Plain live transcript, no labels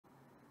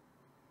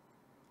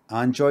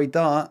I enjoyed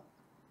that.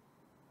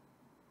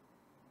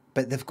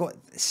 But they've got,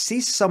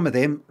 see some of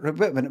them,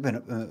 wait a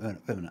minute.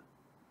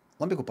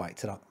 Let me go back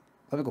to that.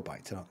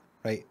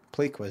 Right,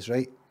 play quiz,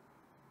 right?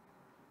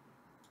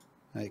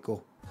 Right,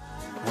 go.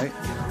 Right.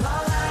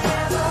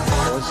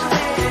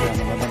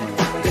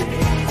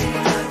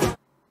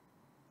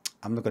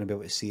 I'm not going to be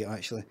able to see it,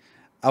 actually.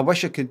 I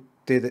wish I could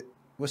do that.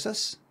 What's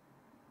this?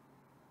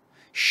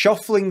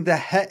 Shuffling the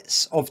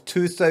hits of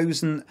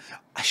 2000.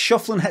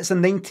 Shuffling hits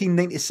in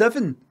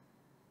 1997.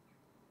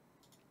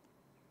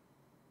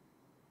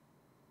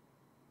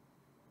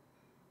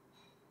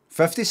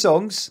 $50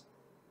 songs,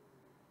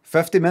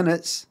 50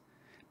 minutes,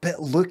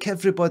 but look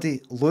everybody,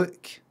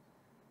 look.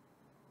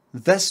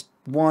 This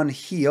one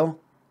here,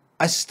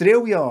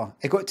 Australia,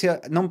 it got to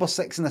number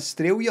 6 in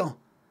Australia.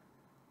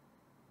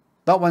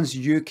 That one's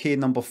UK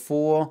number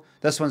 4,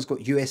 this one's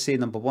got USA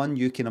number 1,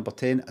 UK number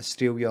 10,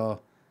 Australia,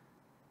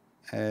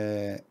 YE,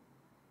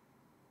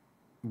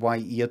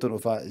 I don't know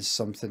if that is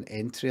something,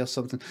 entry or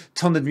something.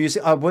 Turn the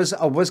music, I was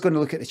going to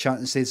look at the chat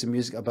and say the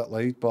music a bit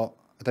loud, but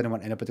I didn't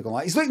want anybody to go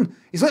like, he's looking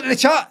at the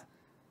chat.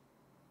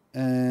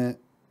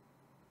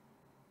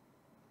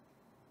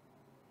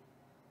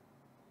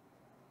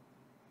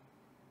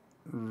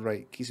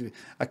 Right,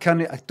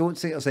 I don't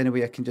think there's any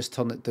way I can just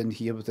turn it down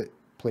here with it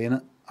playing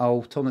it.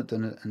 I'll turn it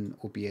down in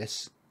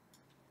OBS.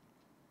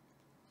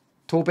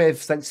 Tobev,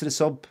 thanks for the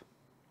sub.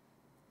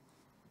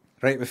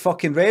 Right, we're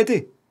fucking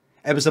ready.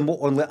 It was a moat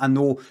only, I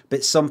know,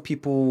 but some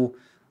people,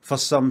 for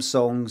some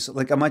songs,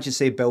 like imagine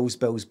say Bills.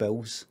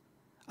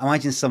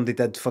 Imagine somebody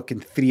did fucking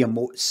 3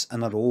 emotes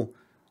in a row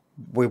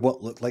with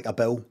what looked like a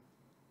bill.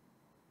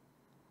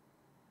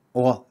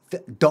 Or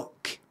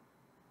duck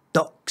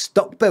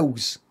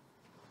bills.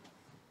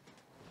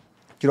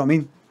 Do you know what I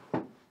mean?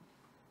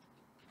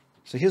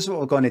 So here's what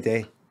we're going to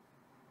do.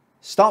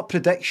 Start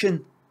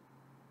prediction.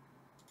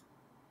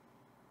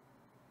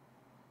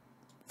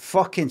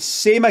 Fucking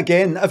same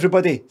again,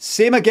 everybody.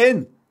 Same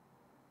again.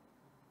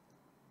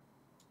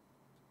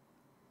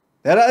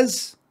 There it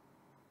is.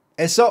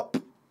 It's up.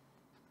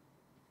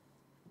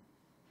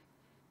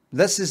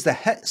 This is the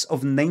hits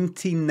of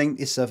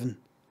 1997.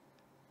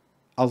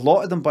 A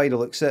lot of them, by the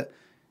looks of it,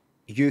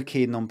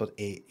 UK number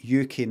 8,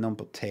 UK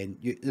number 10.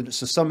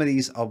 So some of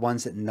these are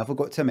ones that never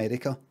got to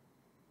America,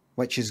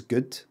 which is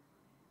good.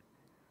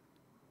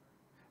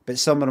 But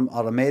some of them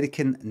are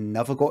American,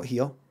 never got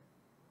here.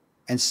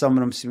 And some of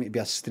them seem to be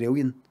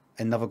Australian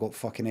and never got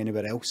fucking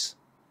anywhere else.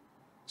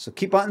 So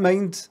keep that in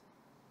mind.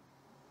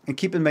 And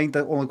keep in mind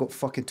that I only got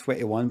fucking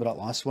 21 with that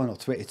last one, or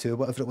 22,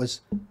 whatever it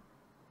was.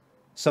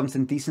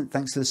 Something decent,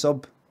 thanks to the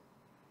sub.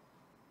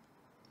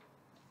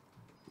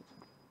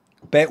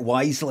 Bet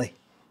wisely.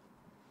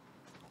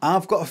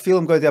 I've got a feel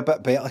I'm going to do a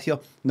bit better here.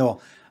 No,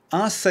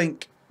 I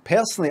think,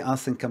 personally, I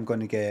think I'm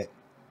going to get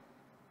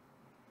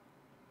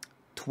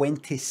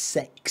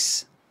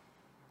 26.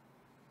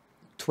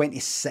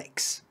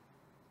 26.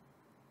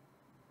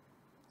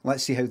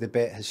 Let's see how the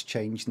bet has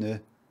changed now.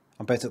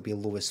 I bet it'll be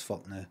low as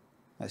fuck now.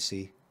 Let's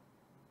see.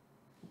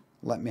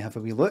 Let me have a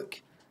wee look.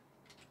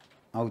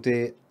 I'll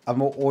do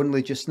I'm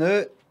only just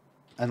now,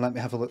 and let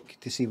me have a look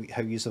to see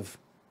how yous have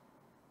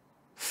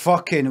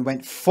fucking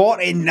went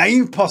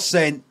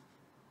 49%,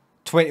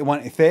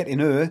 21 to 30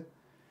 now.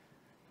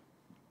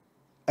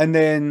 And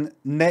then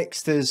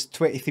next is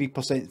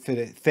 23% for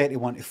the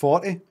 31 to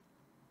 40.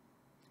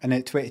 And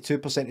then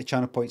 22% of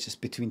channel points is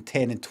between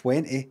 10 and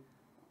 20.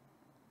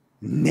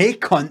 Nay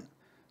cunt,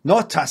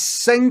 not a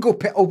single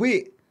bit. Oh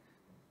wait,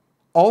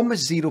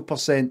 almost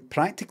 0%,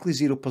 practically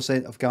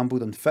 0% have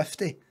gambled on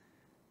 50.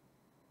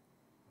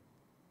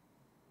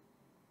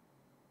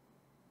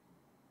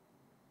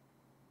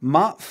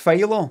 Matt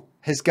Filer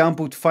has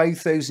gambled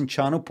 5,000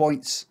 channel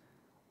points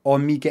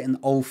on me getting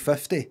all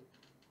 50.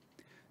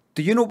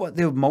 Do you know what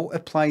they'll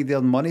multiply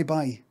their money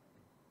by?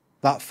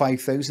 That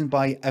 5,000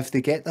 by, if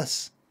they get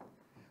this?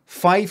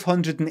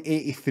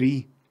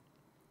 583.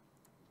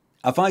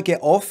 If I get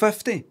all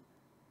 50,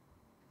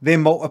 they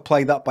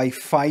multiply that by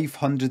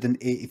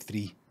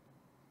 583.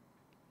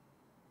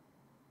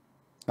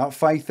 That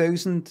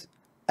 5,000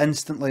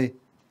 instantly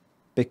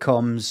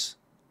becomes,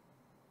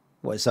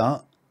 what is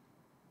that?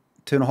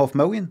 2.5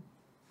 million.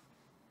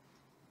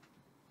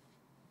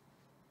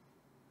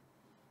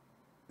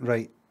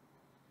 Right.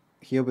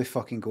 Here we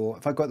fucking go.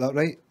 If I got that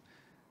right.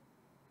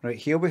 Right,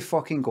 here we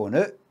fucking go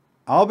now.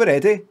 I'll be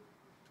ready.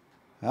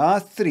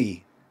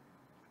 3.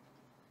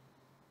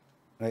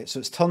 Right, so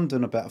it's turned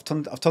down a bit. I've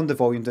turned the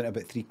volume down to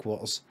about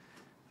 3/4.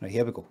 Right,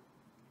 here we go.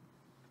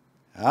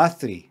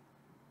 3.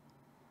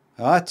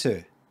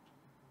 2.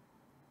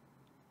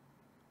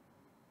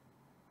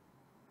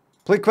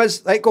 Play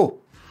quiz. Right, go.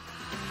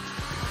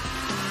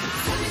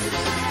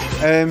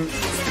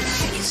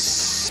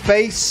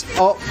 Spice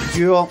up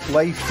your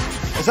life.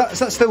 Is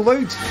that still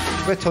loud?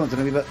 We're turning it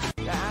down a wee bit.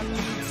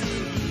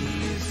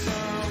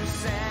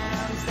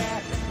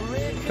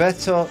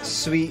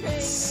 Bittersweet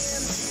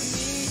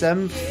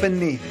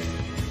Symphony.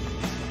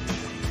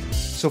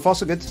 So far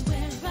so good.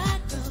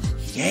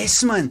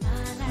 Yes, man.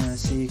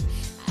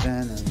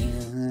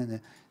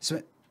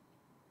 So,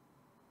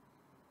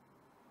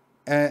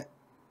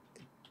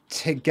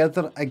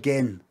 Together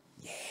Again.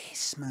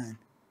 Yes, man.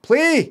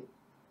 Play!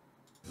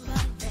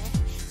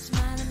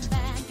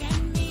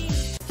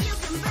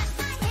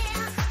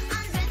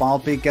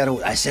 Barbie Girl.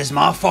 This is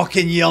my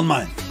fucking year,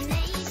 man.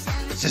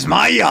 This is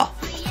my year.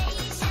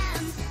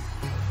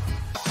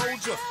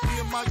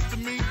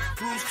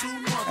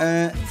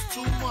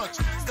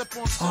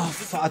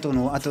 Oh, I don't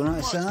know. It's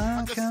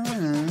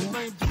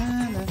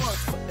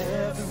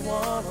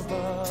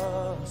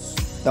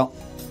no.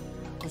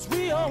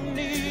 We all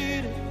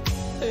need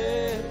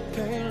it.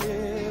 Can't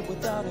live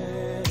without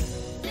it.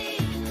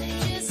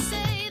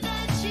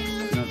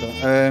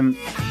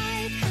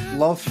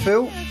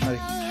 Loveful.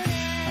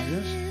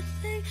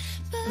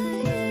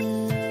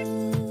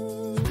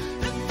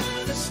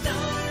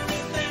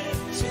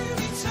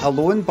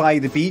 Alone by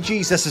the Bee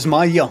Gees. This is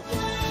my year.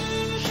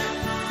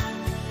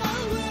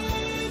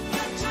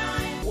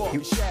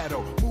 You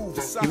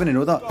wouldn't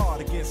know that.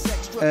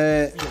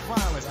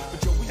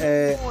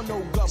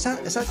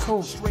 Is that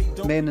called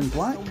Men in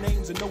Black?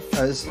 It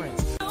is.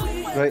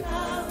 Right.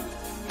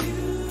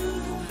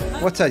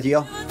 What's a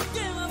year?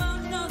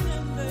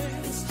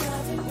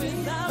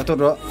 I don't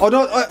know. Oh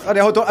no!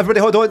 Hold on, everybody,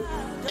 hold on.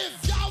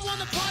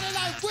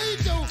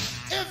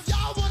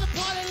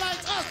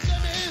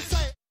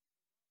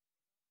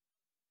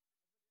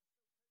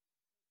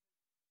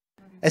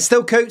 It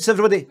still counts,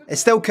 everybody. It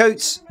still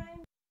counts.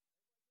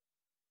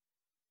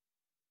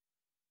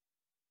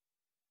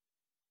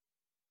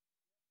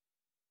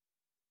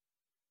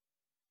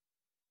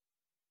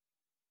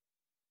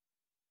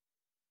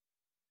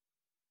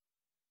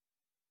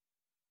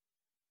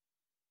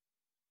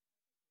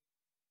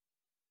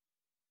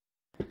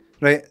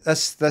 Right,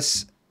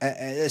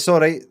 it's all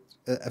right.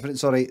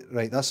 Everything's all right.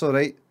 Right, that's all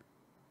right.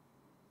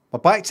 We're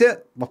back to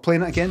it. We're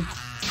playing it again.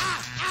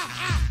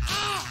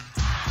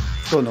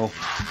 Don't know.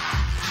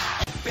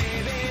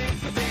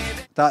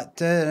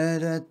 That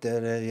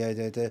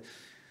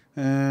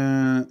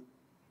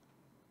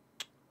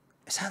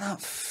is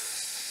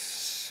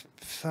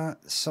that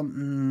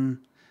something?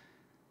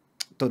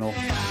 Don't know.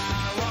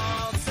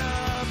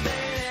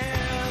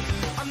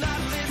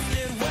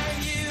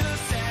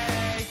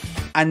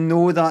 I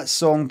know that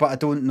song, but I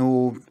don't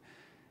know.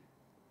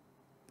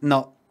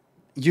 No,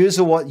 yous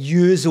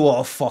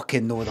all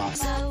fucking know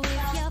that.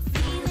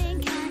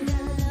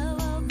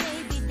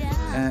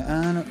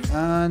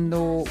 I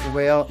know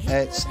where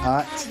it's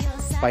at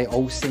by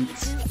All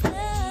Saints.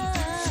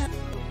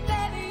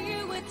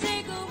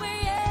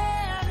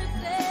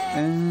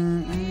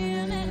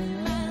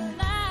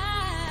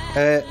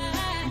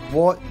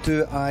 What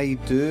do I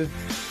do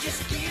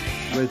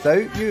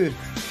without you?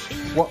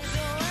 What?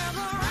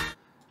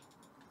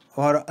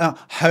 Or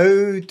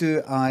how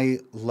do I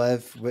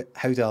live?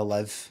 How do I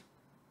live?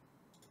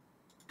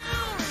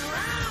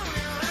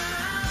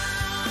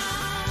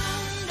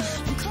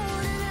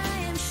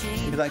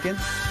 Give that again.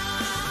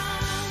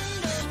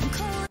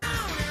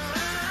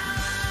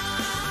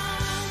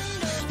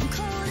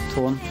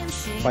 Torn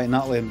by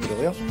Natalie and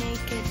Brulia.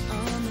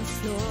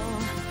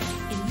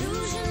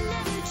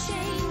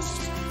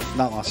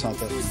 That last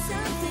not it.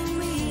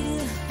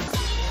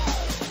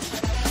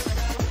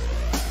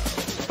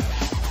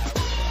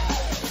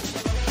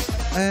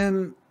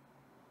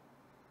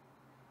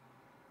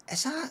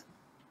 Is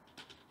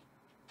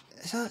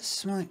that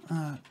smack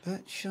that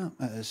bitch up?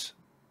 It is.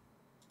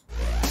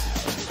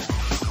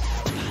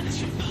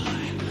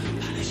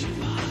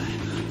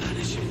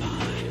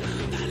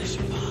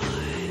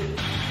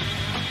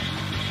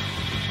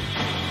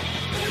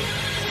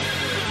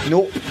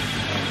 Nope.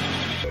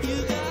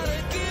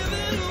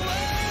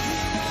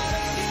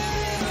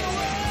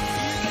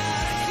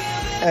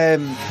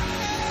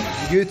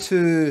 You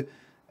two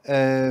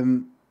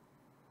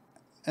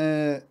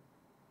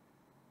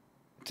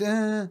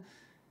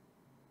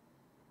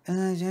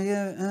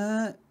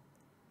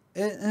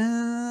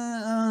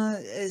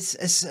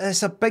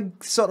it's a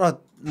big sort of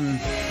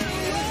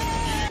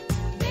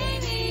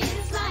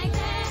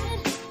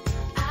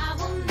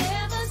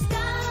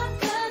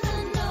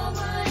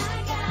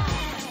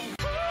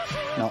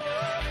no.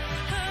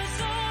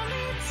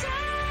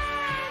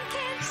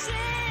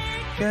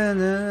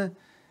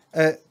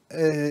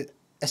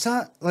 Is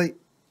that like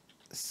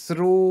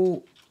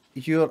throw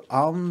your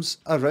arms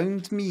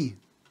around me?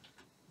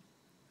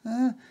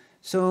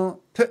 So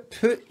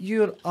put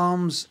your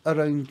arms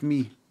around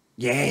me.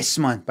 Yes,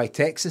 man, by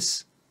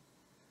Texas.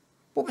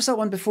 What was that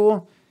one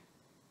before?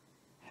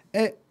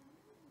 You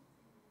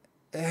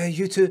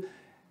two.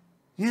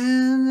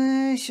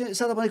 Yeah, is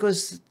that the one that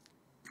goes?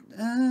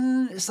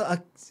 It's like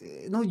a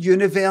no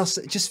universe.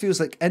 It just feels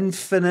like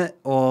infinite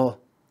or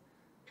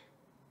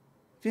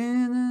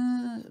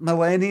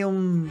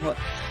millennium. What?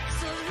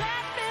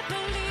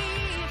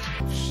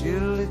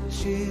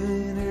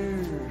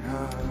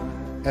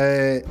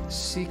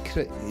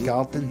 Secret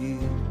Garden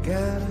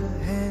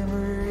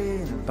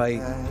by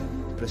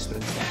Bruce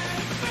Springsteen.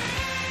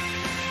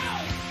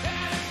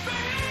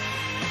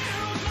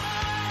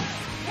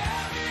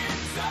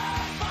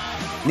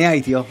 No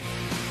idea.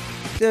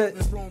 Don't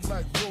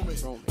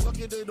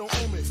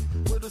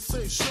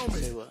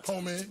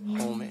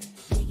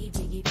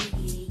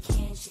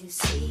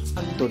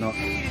know.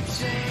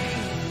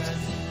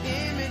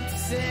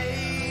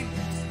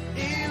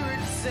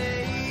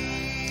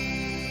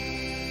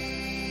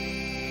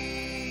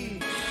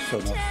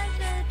 Don't know.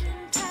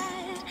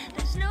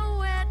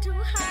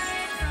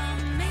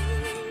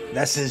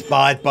 This is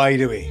bad, by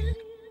the way.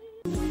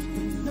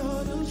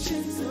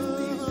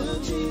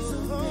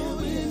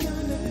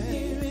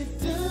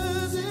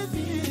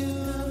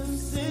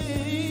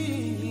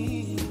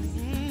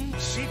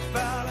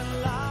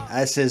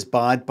 This is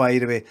bad, by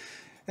the way.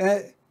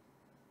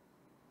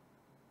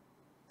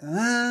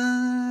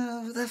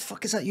 What the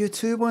fuck is that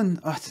U2 one?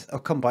 Oh, I'll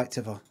come back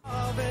to her.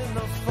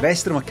 The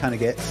rest of them I kind of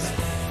get.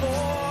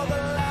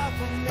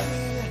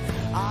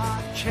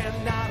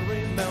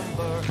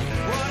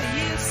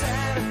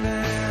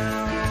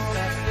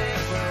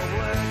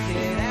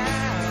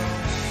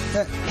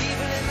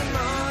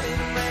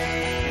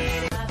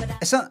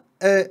 Is that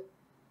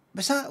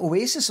was that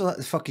Oasis or that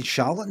the fucking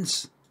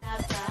Charlatans?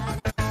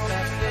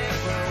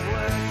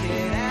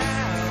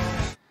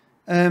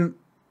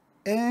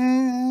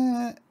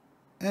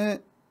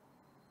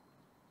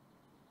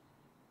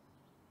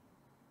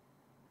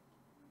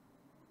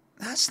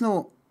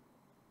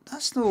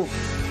 That's no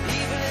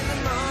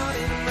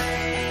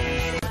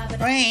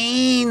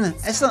rain.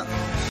 It's not.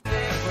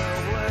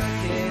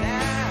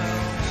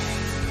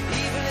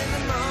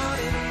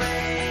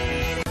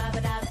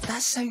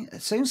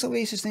 It sounds like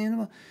Oasis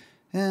name.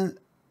 And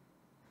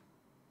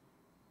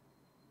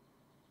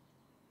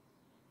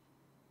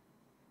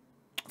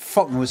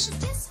fuck knows.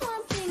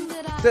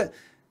 It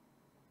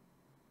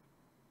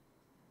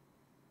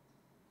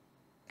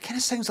kind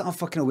of sounds like a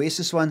fucking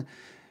Oasis one.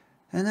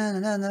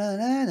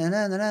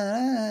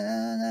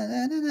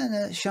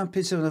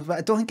 Champagne, but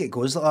I don't think it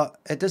goes like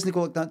that. It doesn't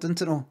go like that,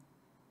 doesn't it? No.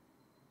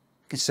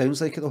 It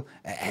sounds like it though.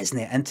 It isn't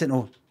it, isn't it?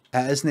 No,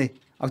 it isn't.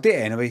 I'll do it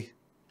anyway.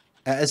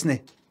 It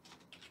isn't.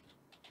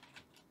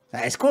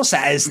 Of course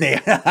it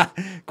isn't.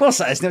 Of course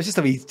it isn't. It's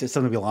just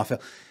a wee laugh.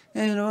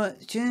 You know what?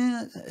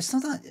 It's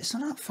not that. It's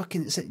not that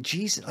fucking. Is it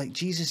Jesus? Like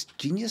Jesus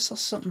Genius or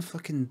something?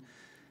 Fucking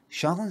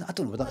Charlene? I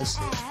don't know what that is.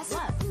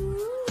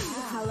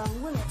 How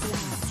long will it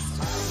last?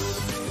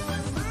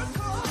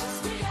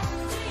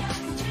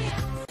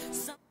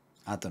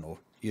 I don't know.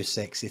 You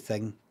sexy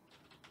thing.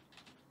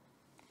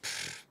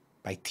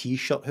 By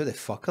T-shirt. Who the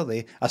fuck are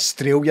they?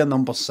 Australia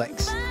number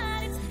 6.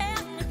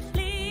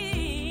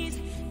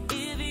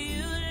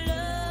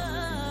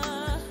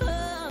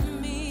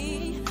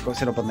 Got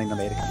to number 9 in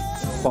America.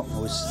 Fuck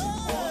knows.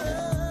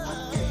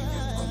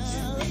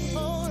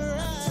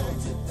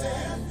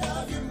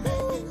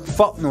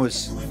 Fuck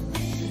knows.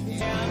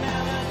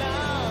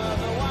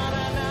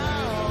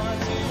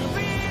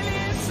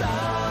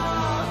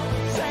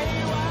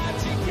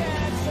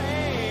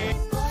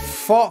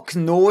 Fuck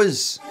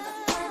knows.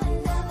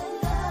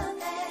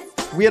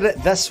 We're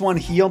at this one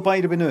here,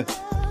 by the way, now.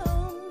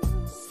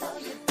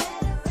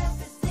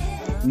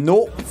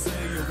 Nope.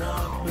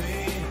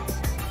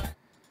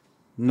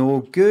 No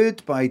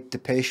Good by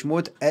Depeche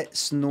Mode.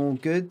 It's no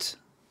good.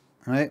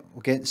 Right,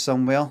 we're getting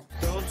somewhere.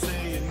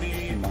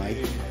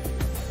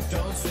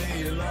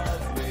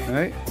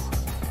 Right.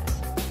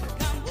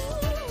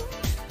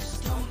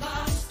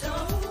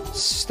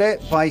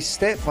 Step by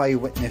Step by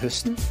Whitney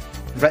Houston.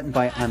 Written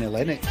by Annie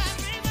Lennox.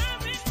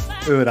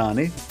 Our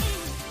Annie.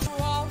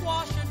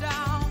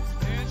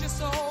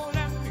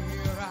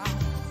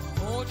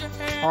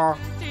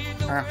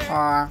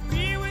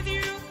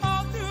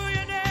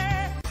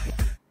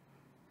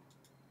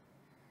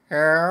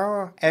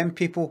 And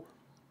people,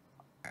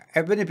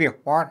 it wouldn't be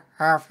what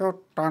have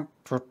you done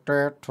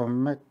today to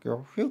make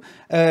you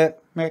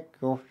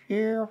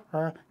feel,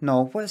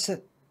 no, what is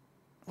it?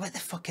 What the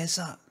fuck is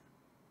that?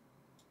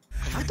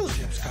 I don't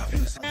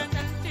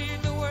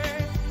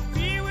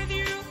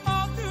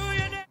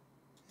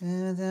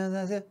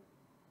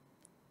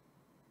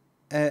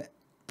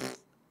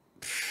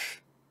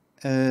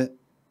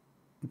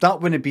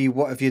that wouldn't be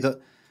what have you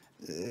done?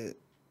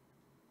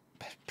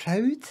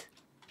 Proud?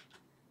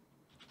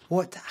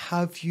 What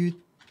have you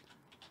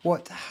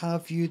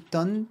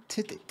done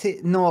to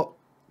not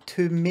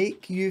to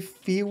make you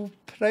feel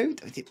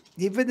proud?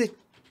 You wouldn't.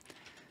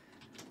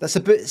 That's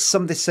about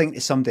somebody saying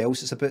to somebody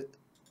else. It's about.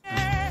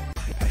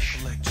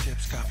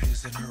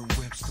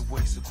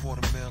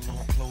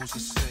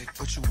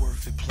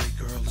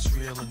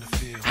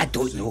 I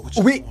don't know.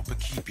 Oh, wait. No.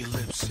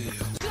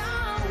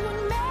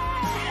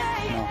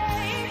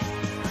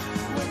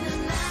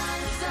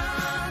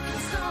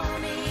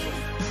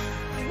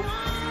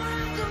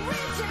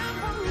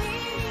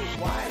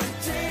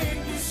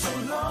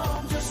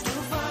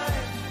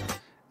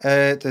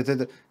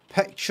 The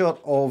Picture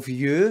of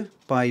You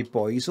by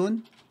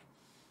Boyzone.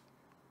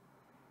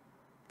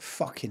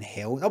 Fucking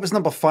hell. That was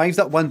number 5,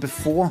 that one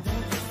before.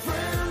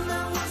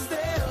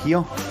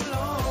 Here.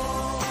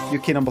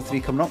 UK number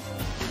 3 coming up.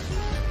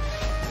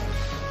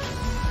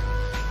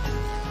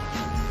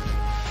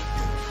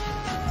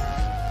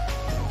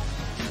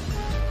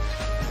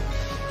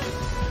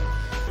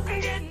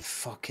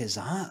 Fuck is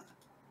that?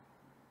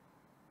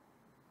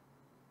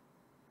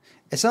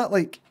 Is that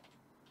like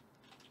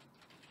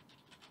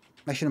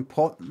Mission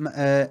Impossible?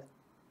 Is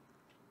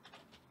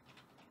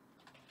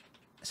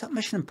that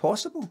Mission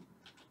Impossible?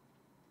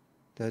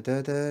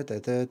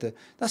 That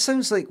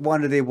sounds like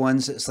one of the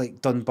ones that's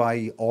like done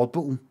by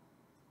Orbital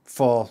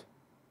for.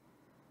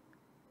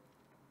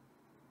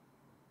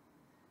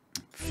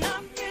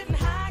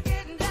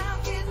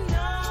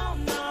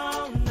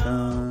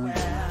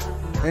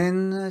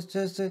 And it's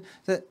just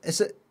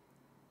is it?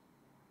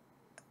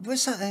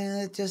 What's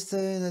that? Just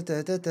and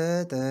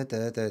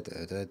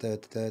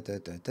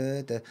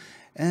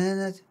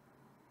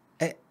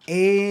it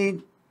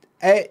ain't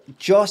it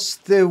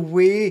just the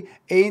way?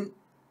 Ain't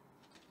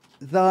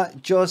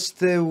that just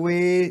the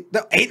way?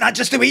 No, ain't that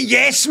just the way?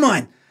 Yes,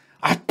 man.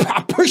 I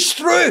pushed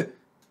through.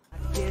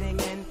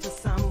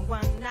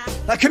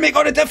 That could make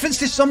all the difference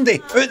to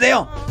somebody out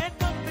there.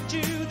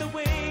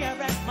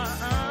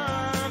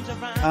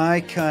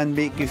 I can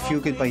make you feel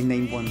good by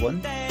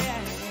 911.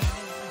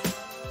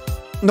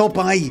 No,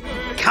 by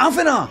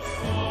Kavanagh.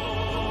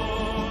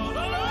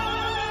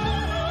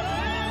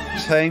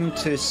 Time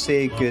to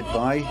say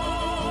goodbye.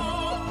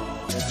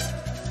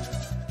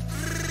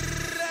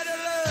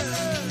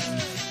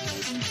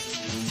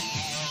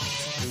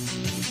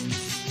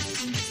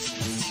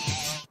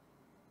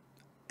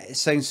 It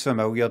sounds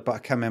familiar, but I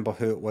can't remember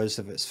who it was.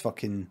 If it's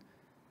fucking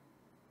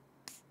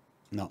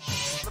no.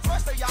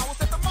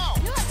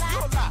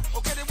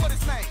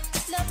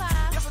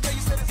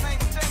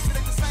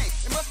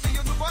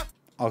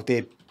 I'll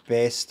do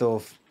best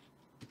of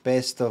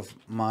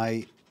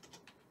my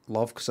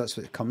love, because that's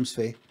what it comes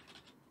for.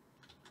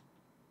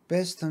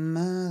 Best of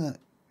my,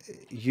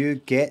 you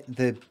get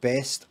the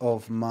best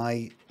of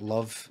my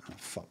love. Oh,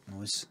 fuck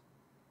knows.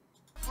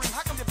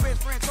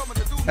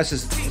 This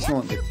is, it's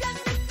not good.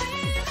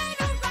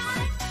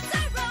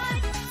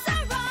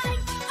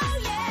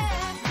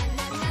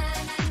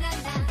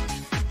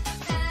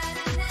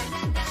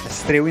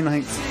 Australian,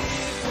 I think.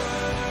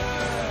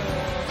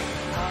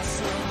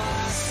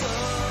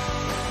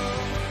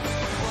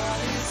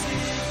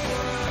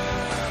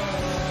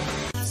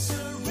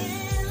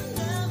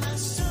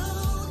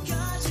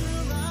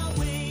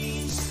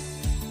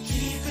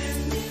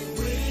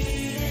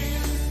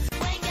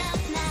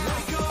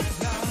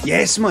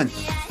 Yes, man.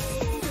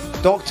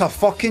 Dr.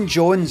 fucking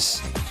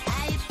Jones.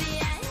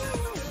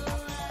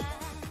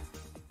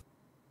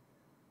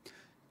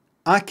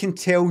 I can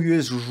tell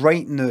you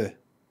right now,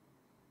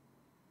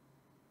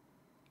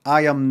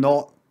 I am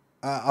not,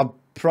 I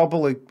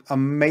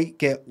might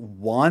get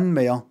one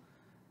more,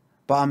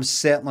 but I'm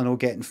certainly not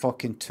getting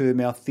fucking 2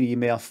 more, 3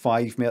 more,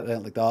 5 more,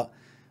 anything like that.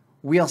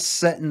 We are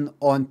sitting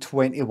on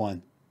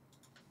 21.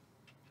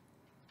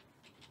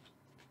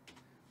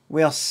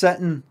 We are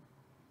sitting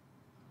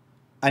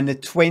in the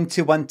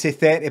 21 to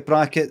 30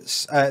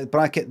 brackets,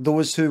 bracket,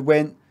 those who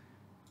went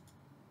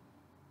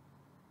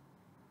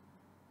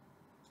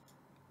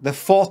the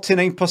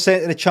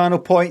 49% of the channel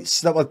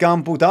points that were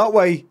gambled that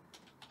way.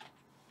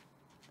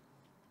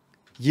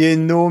 You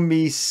know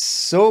me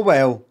so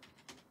well.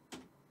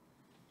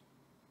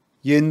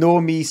 You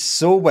know me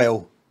so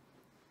well.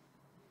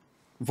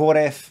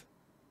 Voref,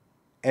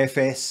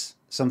 FS,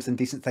 something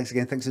decent. Thanks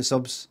again. Thanks for the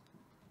subs.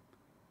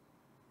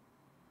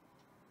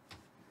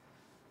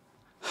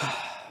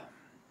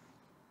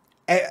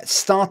 It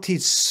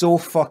started so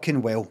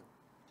fucking well.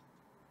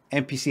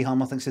 NPC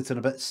Hammer, thanks for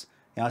 200 bits.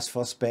 He asked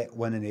first bet,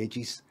 winning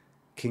ages.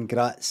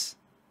 Congrats.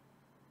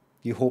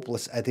 You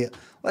hopeless idiot.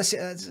 Let's see,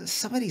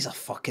 some of these are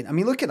fucking... I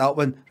mean, look at that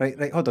one.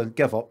 Right, hold on.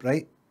 Give up,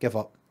 right? Give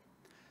up.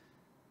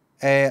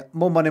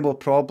 More money, more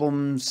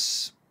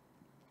problems.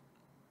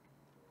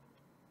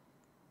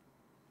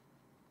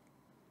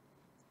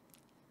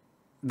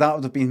 That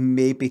would have been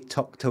maybe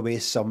tucked away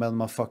somewhere in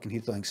my fucking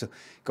head. So,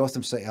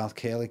 Gotham City, R.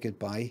 Kelly,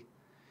 goodbye.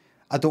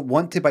 I don't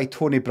want to buy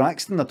Tony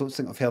Braxton. I don't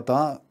think I've heard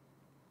that.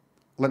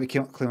 Let me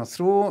clear my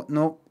throat.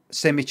 No.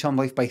 Semi-Charm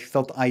Life by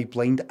Third Eye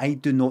Blind. I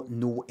do not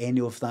know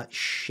any of that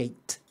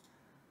shit.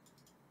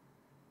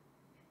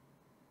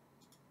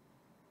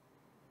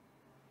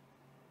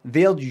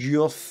 They're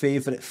your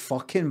favourite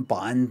fucking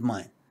band,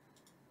 man.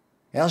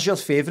 There's your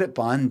favourite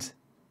band.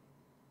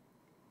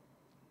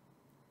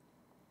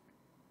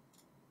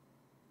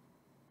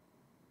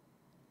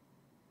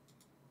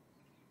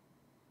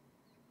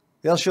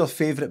 There's your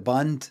favourite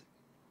band.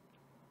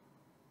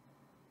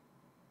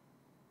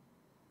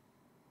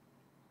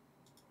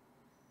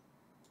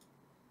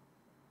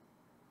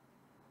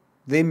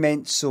 They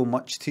meant so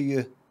much to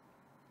you.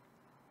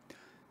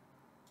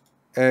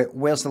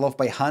 Where's the Love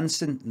by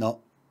Hanson?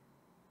 No.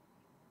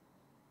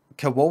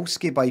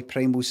 Kowalski by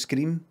Primal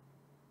Scream.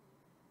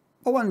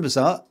 What one was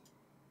that?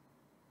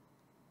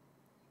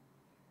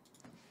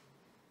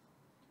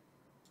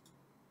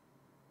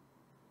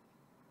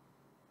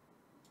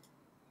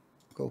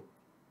 Go.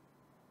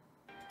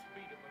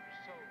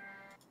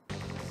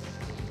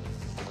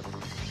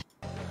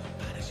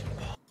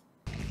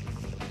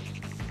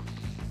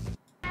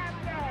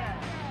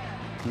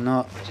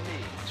 No.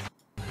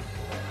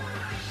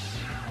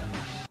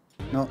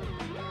 No.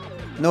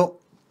 No.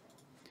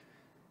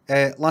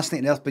 Last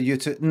Night on Earth by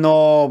U2.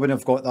 No, wouldn't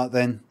have got that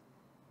then.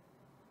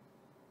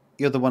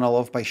 You're the One I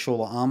Love by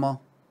Charlotte Armour.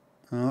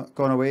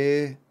 Gone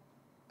Away.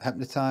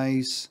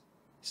 Hypnotise.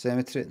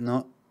 Cemetery.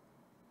 No.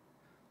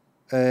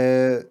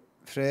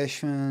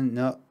 Freshman.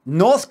 No.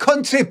 North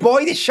Country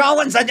Boy, the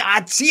Charlatans.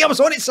 I'd see, I was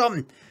on it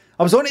something.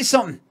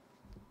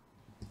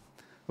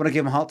 When I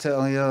gave my heart to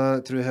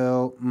earlier, Through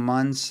Hell.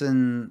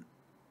 Manson.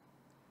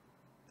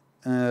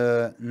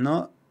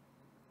 No.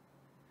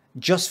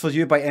 Just For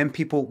You by M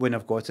People,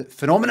 wouldn't have got it.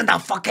 Phenomenon, I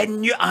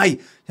fucking knew. Aye.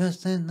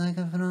 Just like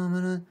a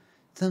phenomenon.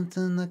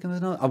 Something like a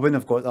phenomenon. I wouldn't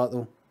have got that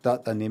though.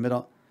 That the name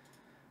of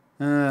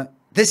that.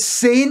 The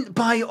Saint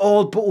by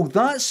Orbital.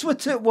 That's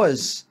what it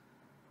was.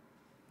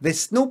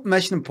 There's no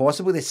Mission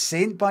Impossible. The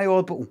Saint by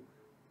Orbital.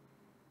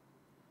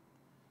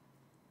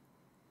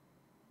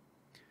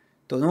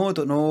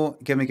 Don't know.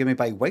 Gimme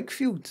by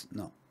Wigfield.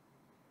 No.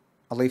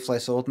 A Life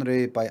Less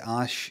Ordinary by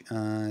Ash.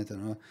 I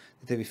don't know.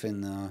 The Davy Finn.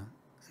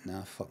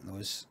 Nah, fuck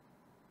knows.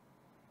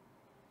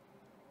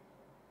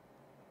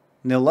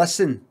 Now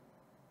listen.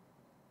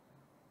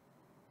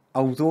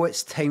 Although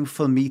It's Time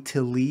for Me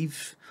to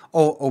Leave.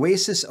 Oh,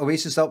 Oasis,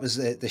 that was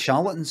the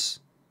Charlatans.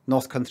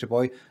 North Country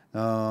Boy.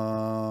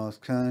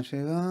 North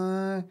Country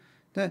Boy.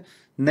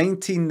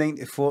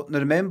 1994. Now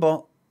remember,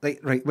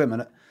 right, wait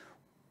a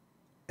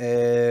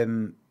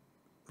minute.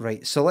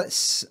 Right, so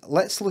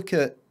let's look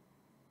at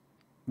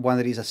one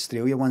of these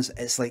Australia ones.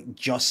 It's like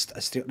just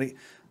Australia. Right.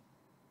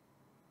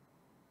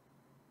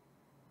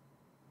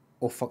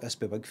 Oh fuck, this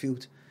by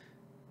Wigfield.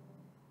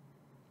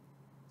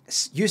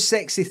 You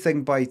Sexy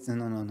Thing by...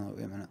 No,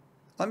 wait a minute.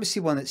 Let me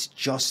see one that's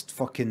just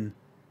fucking...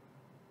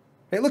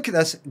 Right, look at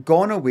this.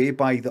 Gone Away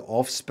by The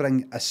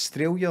Offspring.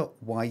 Australia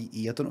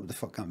YE. I don't know what the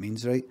fuck that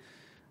means, right?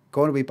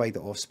 Gone Away by The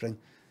Offspring.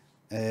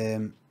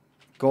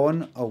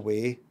 Gone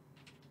Away.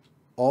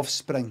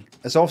 Offspring.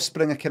 Is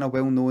Offspring a kind of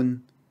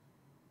well-known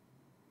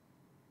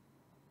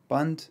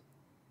band?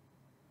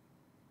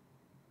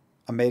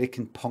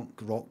 American punk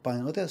rock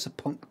band. Oh, that's a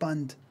punk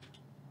band.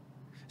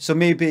 So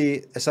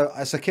maybe it's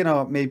a kind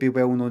of maybe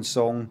well-known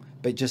song,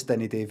 but just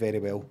didn't do very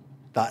well.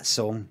 That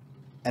song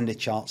in the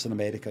charts in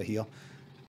America here.